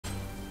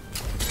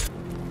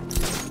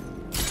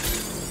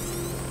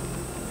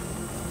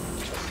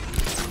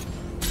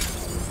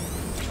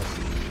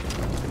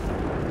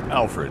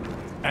Alfred,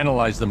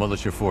 analyze the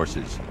militia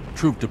forces,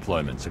 troop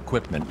deployments,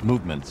 equipment,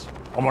 movements.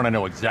 I want to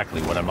know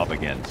exactly what I'm up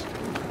against.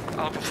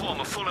 I'll perform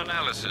a full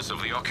analysis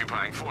of the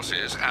occupying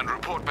forces and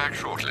report back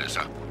shortly,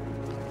 sir.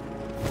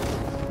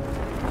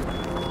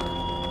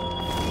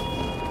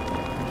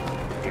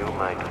 You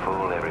might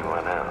fool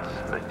everyone else,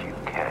 but you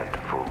can't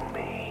fool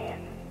me.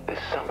 There's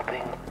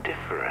something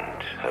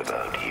different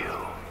about you.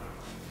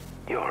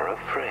 You're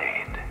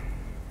afraid.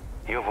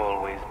 You've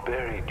always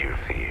buried your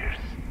fears.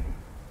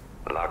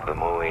 Locked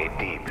them away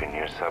deep in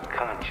your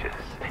subconscious,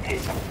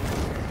 hidden.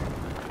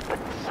 But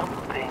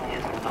something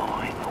is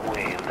gnawing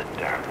away in the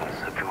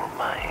darkness of your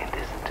mind,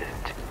 isn't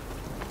it?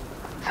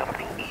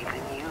 Something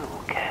even you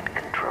can't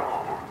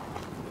control.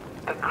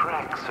 The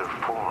cracks are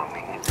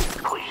forming as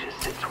it pushes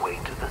its way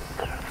to the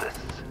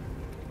surface.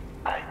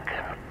 I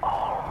can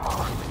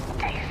almost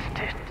taste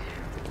it.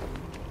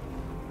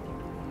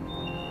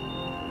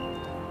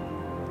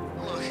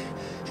 Look,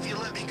 if you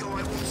let me go,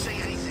 I won't say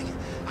anything.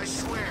 I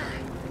swear.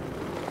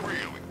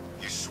 Really?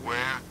 You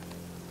swear?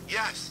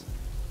 Yes.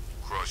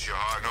 Cross your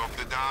heart and hope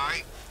to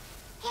die?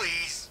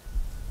 Please.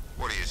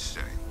 What do you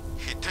say?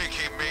 You think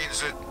he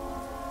means it?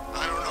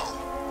 I don't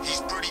know.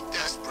 He's pretty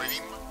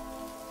desperate.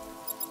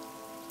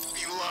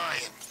 You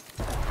lying?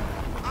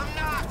 I'm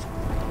not.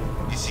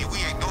 You see, we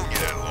ain't known you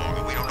that long,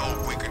 and we don't know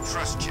if we can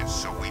trust you,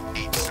 so we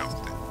need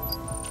something.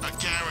 A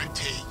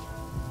guarantee.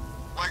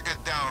 Like a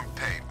down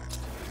payment.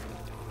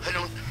 I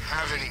don't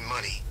have any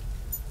money.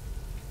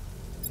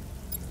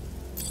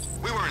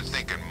 We weren't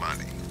thinking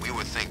money. We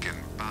were thinking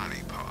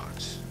body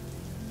parts.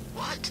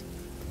 What?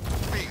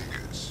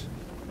 Fingers.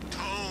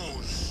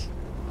 Toes.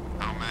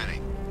 How many?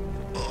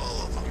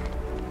 All of them.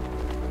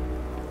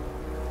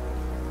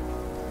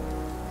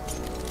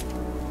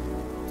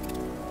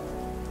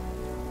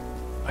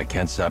 I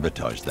can't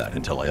sabotage that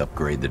until I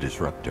upgrade the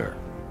disruptor.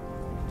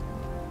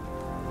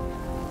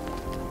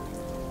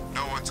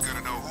 No one's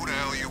gonna know who the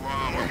hell you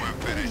are when we're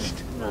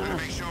finished. Better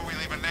make sure we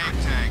leave a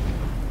name tag.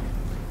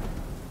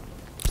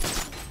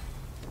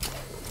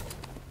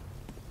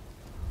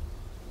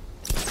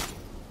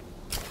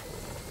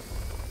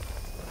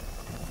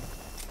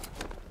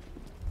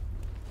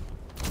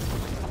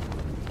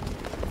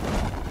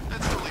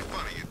 That's really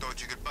funny. You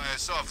thought you could buy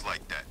us off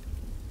like that.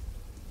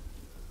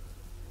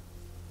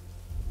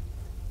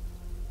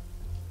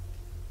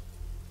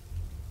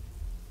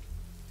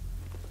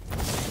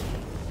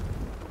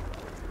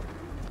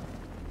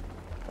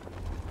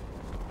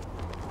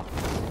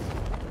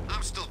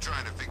 I'm still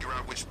trying to figure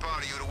out which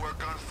part of you to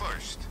work on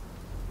first.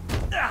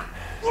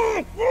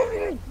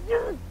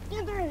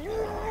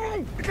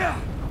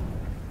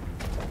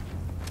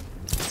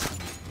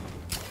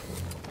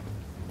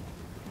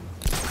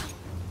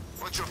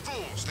 Bunch of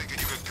fools thinking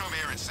you could come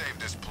here and save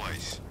this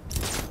place.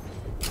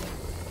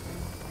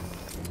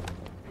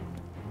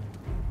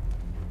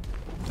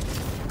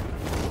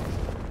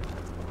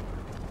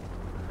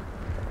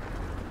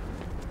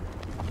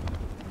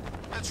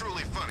 That's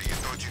really funny. You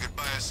thought you could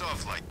buy us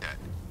off like that.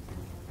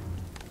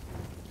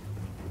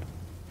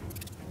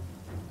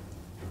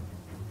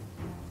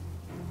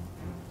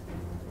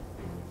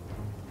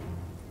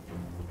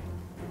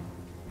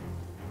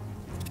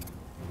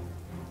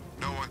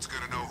 No one's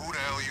gonna know who the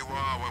hell you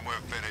are when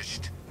we're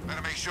finished.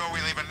 Better make sure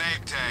we leave a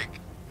name tag.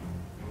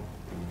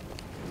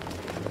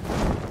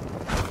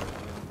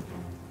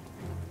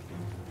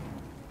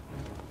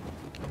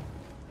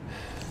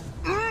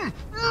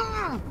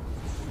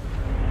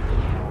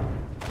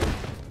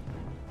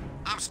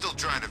 I'm still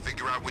trying to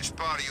figure out which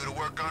part of you to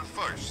work on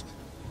first.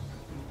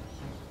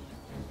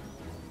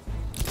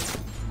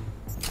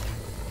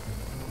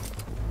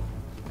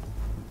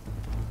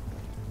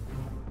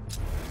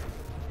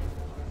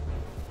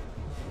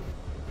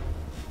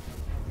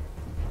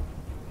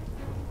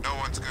 No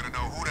one's gonna know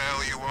who the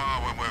hell you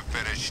are when we're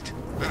finished.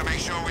 Better make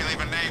sure we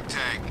leave a name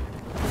tag.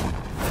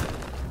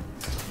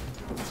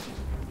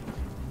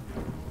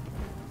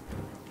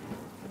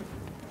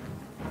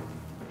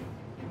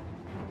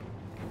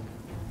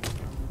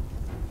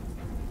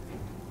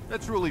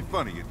 That's really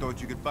funny. You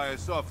thought you could buy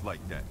us off like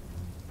that.